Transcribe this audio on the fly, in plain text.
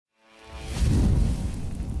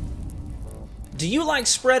Do you like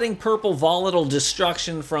spreading purple volatile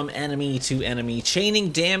destruction from enemy to enemy, chaining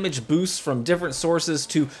damage boosts from different sources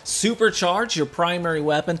to supercharge your primary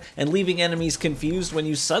weapon and leaving enemies confused when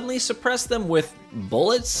you suddenly suppress them with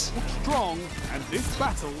bullets? Strong, and this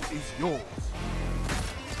battle is yours.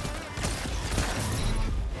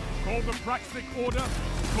 Call the Praxic Order,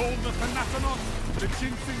 call the Thanatos, the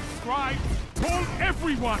Ginseng Scribes, call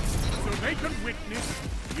everyone so they can witness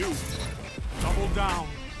you. Double down.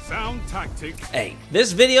 Sound tactic. Hey,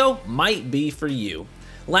 this video might be for you.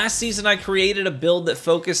 Last season I created a build that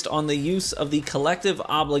focused on the use of the Collective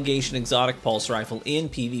Obligation Exotic Pulse Rifle in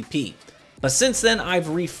PvP. But since then I've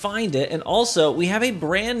refined it, and also we have a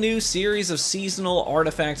brand new series of seasonal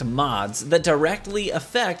artifact mods that directly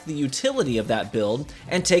affect the utility of that build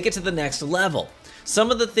and take it to the next level.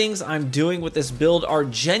 Some of the things I'm doing with this build are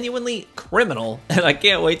genuinely criminal, and I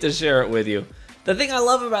can't wait to share it with you. The thing I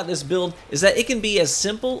love about this build is that it can be as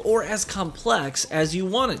simple or as complex as you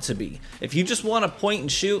want it to be. If you just want to point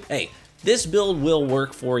and shoot, hey, this build will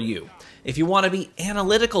work for you. If you want to be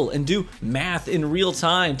analytical and do math in real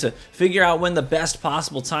time to figure out when the best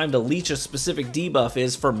possible time to leech a specific debuff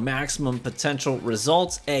is for maximum potential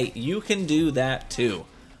results, hey, you can do that too.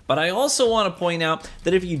 But I also want to point out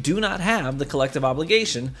that if you do not have the Collective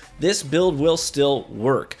Obligation, this build will still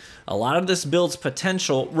work. A lot of this build's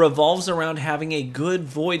potential revolves around having a good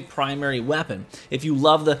Void primary weapon. If you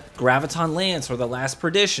love the Graviton Lance or the Last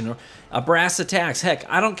Perdition or a Brass Attacks, heck,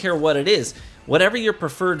 I don't care what it is. Whatever your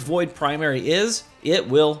preferred Void primary is, it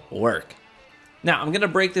will work. Now, I'm going to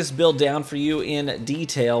break this build down for you in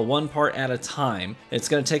detail, one part at a time. It's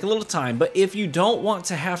going to take a little time, but if you don't want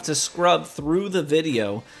to have to scrub through the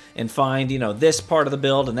video and find, this part of the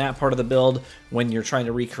build and that part of the build when you're trying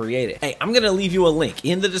to recreate it, hey, I'm going to leave you a link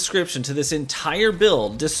in the description to this entire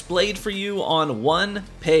build displayed for you on one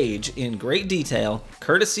page in great detail,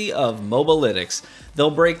 courtesy of Mobalytics. They'll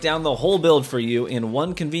break down the whole build for you in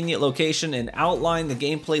one convenient location and outline the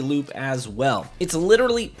gameplay loop as well. It's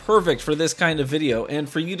literally perfect for this kind of video and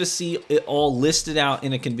for you to see it all listed out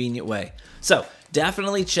in a convenient way. So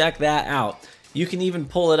definitely check that out. You can even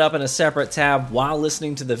pull it up in a separate tab while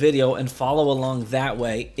listening to the video and follow along that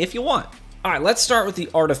way if you want. Alright, let's start with the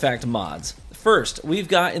artifact mods. First, we've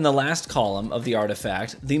got in the last column of the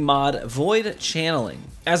artifact, the mod Void Channeling.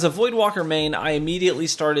 As a Voidwalker main, I immediately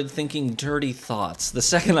started thinking dirty thoughts the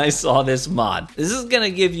second I saw this mod. This is going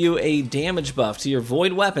to give you a damage buff to your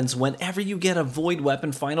Void weapons whenever you get a Void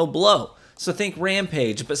weapon final blow. So think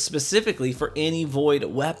Rampage, but specifically for any Void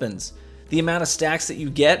weapons. The amount of stacks that you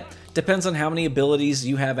get depends on how many abilities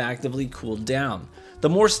you have actively cooled down. The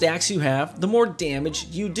more stacks you have, the more damage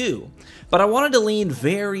you do. But I wanted to lean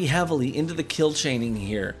very heavily into the kill chaining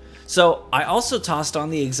here. So I also tossed on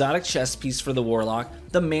the exotic chest piece for the Warlock,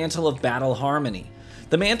 the Mantle of Battle Harmony.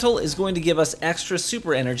 The Mantle is going to give us extra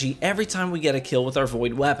super energy every time we get a kill with our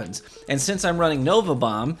Void weapons. And since I'm running Nova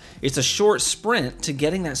Bomb, it's a short sprint to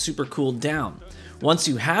getting that super cooled down. Once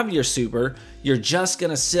you have your super, you're just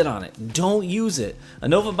going to sit on it. Don't use it. A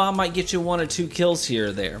Nova Bomb might get you 1 or 2 kills here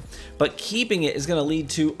or there, but keeping it is going to lead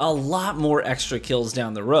to a lot more extra kills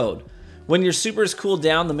down the road. When your super is cooled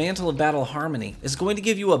down, the Mantle of Battle Harmony is going to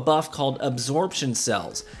give you a buff called Absorption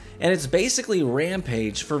Cells, and it's basically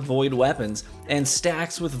Rampage for Void weapons and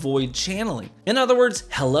stacks with Void Channeling. In other words,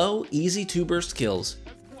 hello, easy 2-burst kills.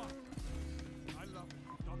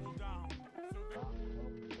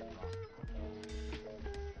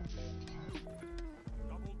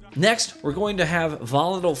 Next, we're going to have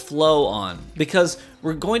Volatile Flow on, because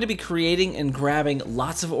we're going to be creating and grabbing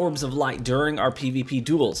lots of orbs of light during our PvP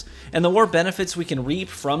duels, and the more benefits we can reap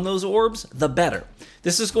from those orbs, the better.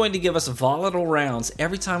 This is going to give us volatile rounds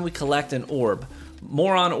every time we collect an orb.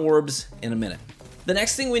 More on orbs in a minute. The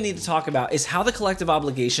next thing we need to talk about is how the Collective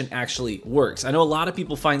Obligation actually works. I know a lot of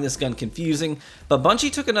people find this gun confusing, but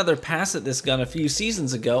Bungie took another pass at this gun a few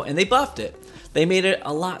seasons ago and they buffed it. They made it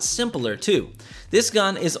a lot simpler too. This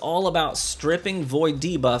gun is all about stripping Void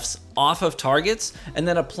debuffs off of targets and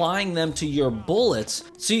then applying them to your bullets,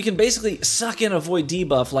 so you can basically suck in a Void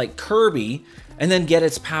debuff like Kirby and then get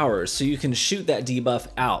its powers so you can shoot that debuff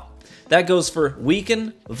out. That goes for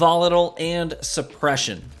Weaken, Volatile, and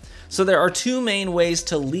Suppression. So there are 2 main ways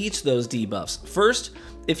to leech those debuffs. First,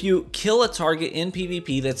 if you kill a target in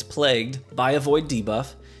PvP that's plagued by a Void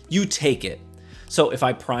debuff, you take it. So if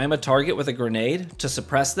I prime a target with a grenade to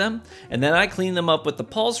suppress them, and then I clean them up with the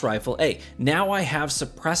pulse rifle, hey, now I have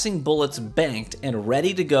suppressing bullets banked and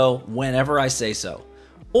ready to go whenever I say so.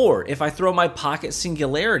 Or if I throw my Pocket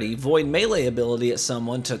Singularity Void melee ability at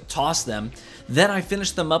someone to toss them, then I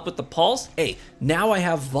finish them up with the pulse, hey, now I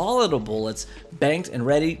have volatile bullets banked and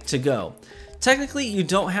ready to go. Technically, you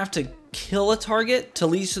don't have to kill a target to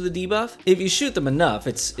leech the debuff. If you shoot them enough,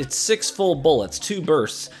 it's 6 full bullets, 2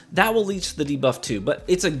 bursts, that will leech the debuff too, but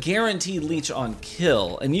it's a guaranteed leech on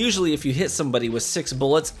kill, and usually if you hit somebody with 6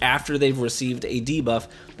 bullets after they've received a debuff,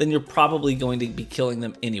 then you're probably going to be killing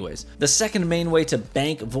them anyways. The second main way to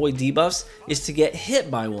bank void debuffs is to get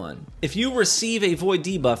hit by one. If you receive a void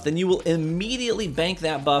debuff, then you will immediately bank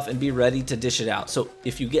that buff and be ready to dish it out. So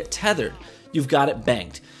if you get tethered, you've got it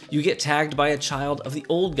banked. You get tagged by a child of the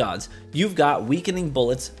old gods, you've got weakening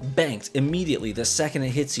bullets banked immediately the second it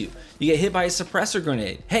hits you. You get hit by a suppressor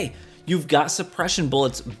grenade, hey, you've got suppression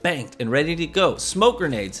bullets banked and ready to go. Smoke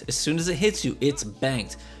grenades, as soon as it hits you, it's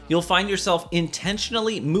banked. You'll find yourself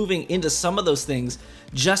intentionally moving into some of those things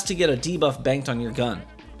just to get a debuff banked on your gun.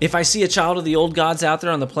 If I see a child of the old gods out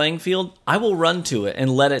there on the playing field, I will run to it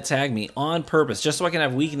and let it tag me on purpose just so I can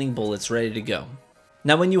have weakening bullets ready to go.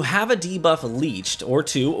 Now when you have a debuff leeched, or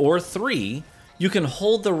 2 or 3, you can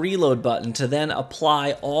hold the reload button to then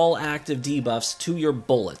apply all active debuffs to your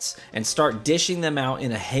bullets and start dishing them out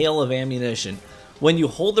in a hail of ammunition. When you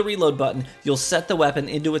hold the reload button, you'll set the weapon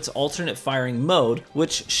into its alternate firing mode,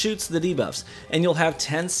 which shoots the debuffs, and you'll have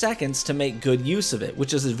 10 seconds to make good use of it,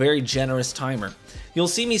 which is a very generous timer. You'll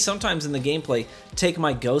see me sometimes in the gameplay take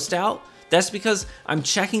my ghost out. That's because I'm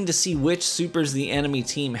checking to see which supers the enemy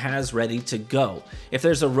team has ready to go. If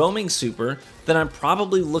there's a roaming super, then I'm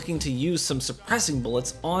probably looking to use some suppressing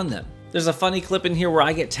bullets on them. There's a funny clip in here where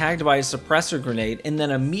I get tagged by a suppressor grenade and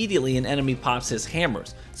then immediately an enemy pops his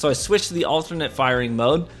hammers. So I switch to the alternate firing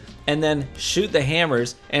mode and then shoot the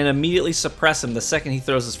hammers and immediately suppress him the second he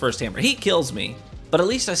throws his first hammer. He kills me, but at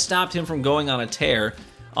least I stopped him from going on a tear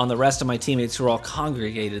on the rest of my teammates who are all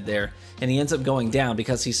congregated there, and he ends up going down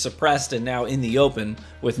because he's suppressed and now in the open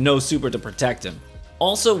with no super to protect him.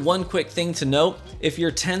 Also, one quick thing to note, if your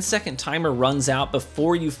 10-second timer runs out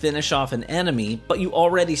before you finish off an enemy, but you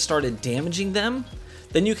already started damaging them,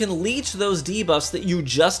 then you can leech those debuffs that you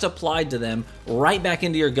just applied to them right back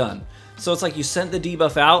into your gun. So it's like you sent the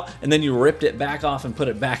debuff out and then you ripped it back off and put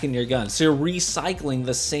it back in your gun. So you're recycling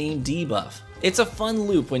the same debuff. It's a fun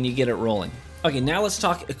loop when you get it rolling. Okay, now let's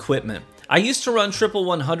talk equipment. I used to run triple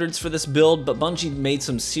 100s for this build, but Bungie made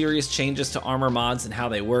some serious changes to armor mods and how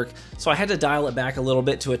they work, so I had to dial it back a little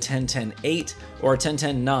bit to a 10-10-8 or a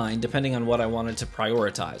 10-10-9, depending on what I wanted to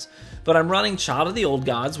prioritize. But I'm running Child of the Old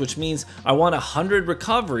Gods, which means I want 100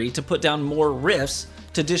 recovery to put down more rifts,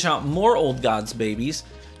 to dish out more Old Gods babies,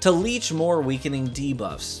 to leech more weakening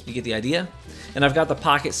debuffs. You get the idea? And I've got the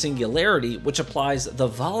Pocket Singularity, which applies the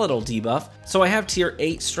volatile debuff, so I have tier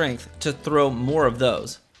 8 strength to throw more of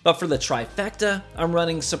those. But for the trifecta, I'm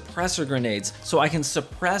running suppressor grenades, so I can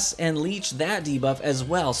suppress and leech that debuff as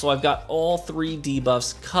well, so I've got all 3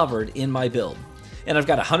 debuffs covered in my build. And I've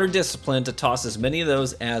got 100 discipline to toss as many of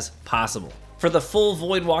those as possible. For the full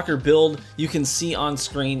Voidwalker build, you can see on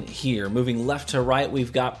screen here. Moving left to right,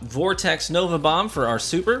 we've got Vortex Nova Bomb for our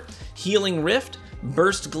super, Healing Rift,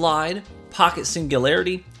 Burst Glide, Pocket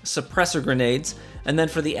Singularity, Suppressor Grenades, and then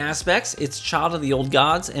for the aspects, it's Child of the Old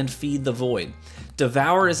Gods and Feed the Void.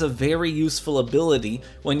 Devour is a very useful ability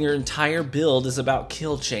when your entire build is about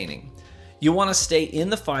kill chaining. You want to stay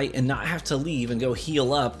in the fight and not have to leave and go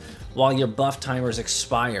heal up while your buff timers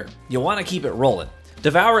expire. You want to keep it rolling.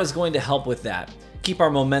 Devour is going to help with that. Keep our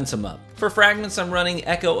momentum up. For fragments, I'm running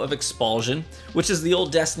Echo of Expulsion, which is the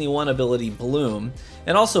old Destiny 1 ability Bloom,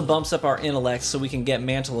 and also bumps up our intellect so we can get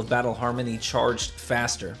Mantle of Battle Harmony charged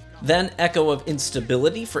faster. Then Echo of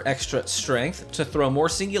Instability for extra strength to throw more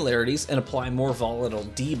singularities and apply more volatile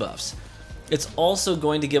debuffs. It's also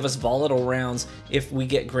going to give us volatile rounds if we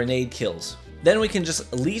get grenade kills. Then we can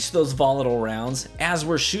just leech those volatile rounds as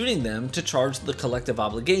we're shooting them to charge the Collective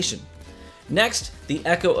Obligation. Next, the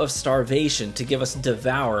Echo of Starvation to give us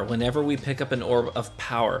Devour whenever we pick up an Orb of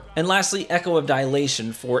Power. And lastly, Echo of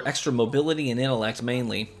Dilation for extra mobility and intellect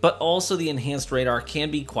mainly, but also the Enhanced Radar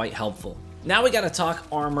can be quite helpful. Now we gotta talk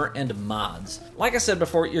armor and mods. Like I said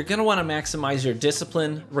before, you're gonna wanna maximize your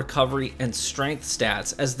discipline, recovery, and strength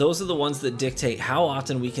stats, as those are the ones that dictate how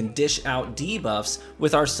often we can dish out debuffs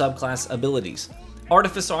with our subclass abilities.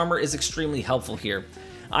 Artifice Armor is extremely helpful here.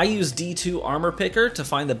 I use D2 Armor Picker to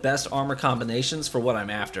find the best armor combinations for what I'm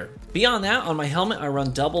after. Beyond that, on my helmet I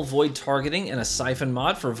run double Void targeting and a Siphon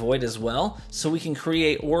mod for Void as well, so we can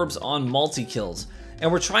create orbs on multi-kills. And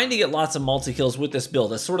we're trying to get lots of multi-kills with this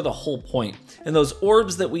build, that's sort of the whole point. And those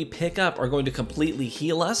orbs that we pick up are going to completely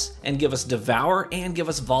heal us and give us Devour and give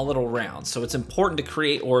us volatile rounds, so it's important to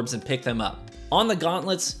create orbs and pick them up. On the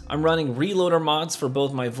gauntlets, I'm running reloader mods for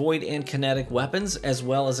both my Void and kinetic weapons, as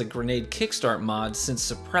well as a grenade kickstart mod since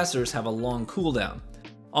suppressors have a long cooldown.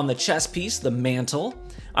 On the chest piece, the Mantle,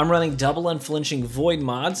 I'm running double unflinching void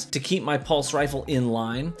mods to keep my pulse rifle in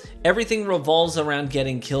line. Everything revolves around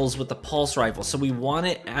getting kills with the pulse rifle, so we want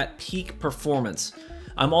it at peak performance.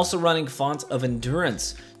 I'm also running Font of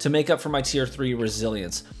Endurance to make up for my tier 3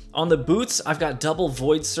 resilience. On the boots, I've got double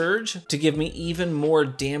Void Surge to give me even more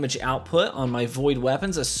damage output on my Void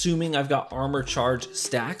weapons, assuming I've got armor charge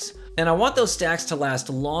stacks. And I want those stacks to last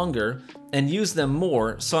longer and use them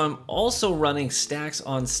more, so I'm also running stacks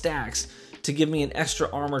on stacks to give me an extra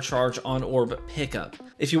armor charge on orb pickup.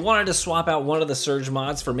 If you wanted to swap out one of the surge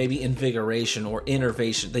mods for maybe Invigoration or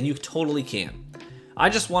Innervation, then you totally can. I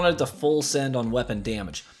just wanted to full send on weapon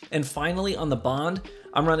damage. And finally on the Bond,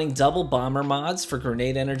 I'm running double bomber mods for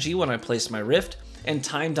grenade energy when I place my rift, and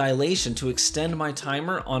time dilation to extend my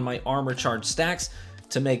timer on my armor charge stacks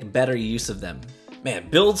to make better use of them. Man,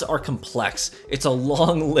 builds are complex. It's a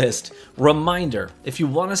long list. Reminder, if you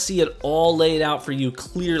want to see it all laid out for you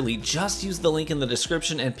clearly, just use the link in the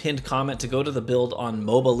description and pinned comment to go to the build on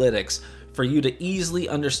Mobalytics for you to easily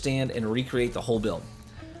understand and recreate the whole build.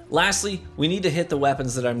 Lastly, we need to hit the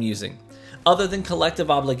weapons that I'm using. Other than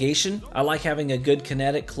Collective Obligation, I like having a good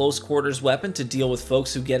kinetic close quarters weapon to deal with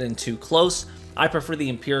folks who get in too close. I prefer the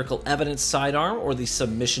Empirical Evidence sidearm or the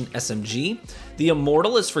Submission SMG. The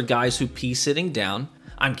Immortal is for guys who pee sitting down.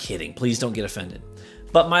 I'm kidding, please don't get offended.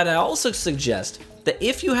 But might I also suggest that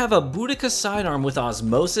if you have a Boudica sidearm with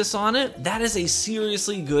Osmosis on it, that is a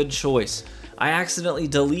seriously good choice. I accidentally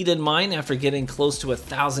deleted mine after getting close to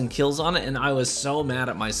 1,000 kills on it, and I was so mad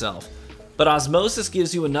at myself. But Osmosis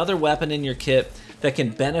gives you another weapon in your kit that can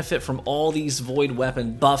benefit from all these void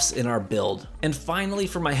weapon buffs in our build. And finally,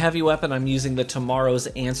 for my heavy weapon, I'm using the Tomorrow's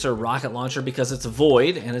Answer rocket launcher because it's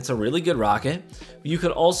void and it's a really good rocket. You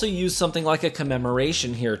could also use something like a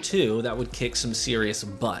Commemoration here too, that would kick some serious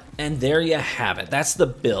butt. And there you have it, that's the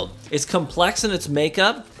build. It's complex in its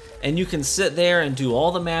makeup, and you can sit there and do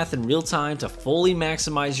all the math in real time to fully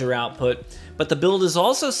maximize your output, but the build is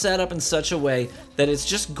also set up in such a way that it's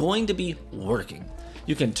just going to be working.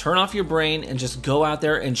 You can turn off your brain and just go out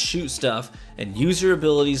there and shoot stuff and use your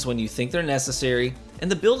abilities when you think they're necessary,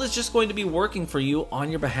 and the build is just going to be working for you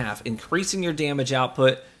on your behalf, increasing your damage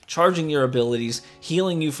output, charging your abilities,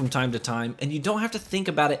 healing you from time to time, and you don't have to think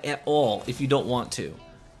about it at all if you don't want to.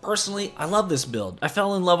 Personally, I love this build. I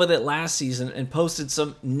fell in love with it last season and posted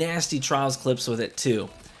some nasty trials clips with it too.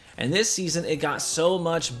 And this season it got so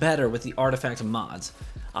much better with the artifact mods.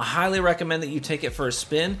 I highly recommend that you take it for a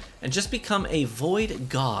spin and just become a void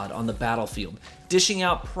god on the battlefield, dishing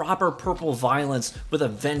out proper purple violence with a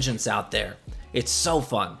vengeance out there. It's so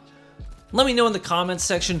fun. Let me know in the comments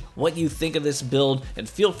section what you think of this build, and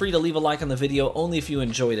feel free to leave a like on the video only if you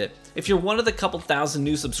enjoyed it. If you're one of the couple thousand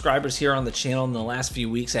new subscribers here on the channel in the last few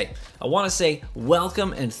weeks, hey, I want to say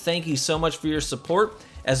welcome and thank you so much for your support,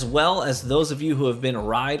 as well as those of you who have been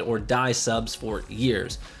ride or die subs for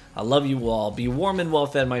years. I love you all. Be warm and well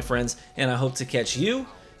fed, my friends, and I hope to catch you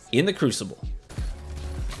in the Crucible.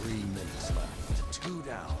 3 minutes left. 2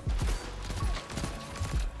 down.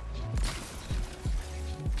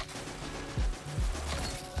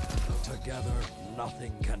 Together,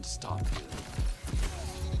 nothing can stop you.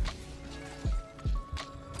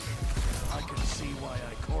 I can see why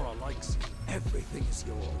Ikora likes you. Everything is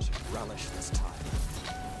yours. Relish this time.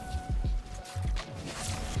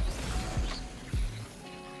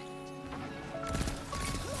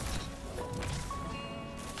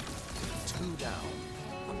 Down,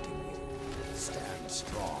 hunting you. Stand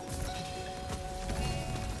strong.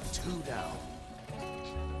 2 down.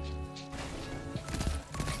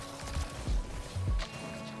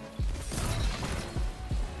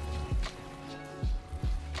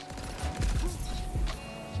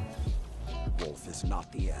 Wolf is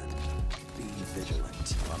not the end. Be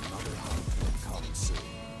vigilant. Another hunt will come soon.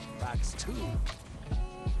 Backs 2.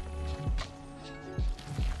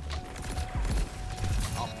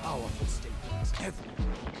 A powerful statement.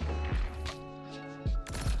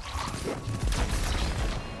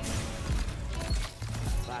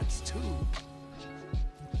 That's 2.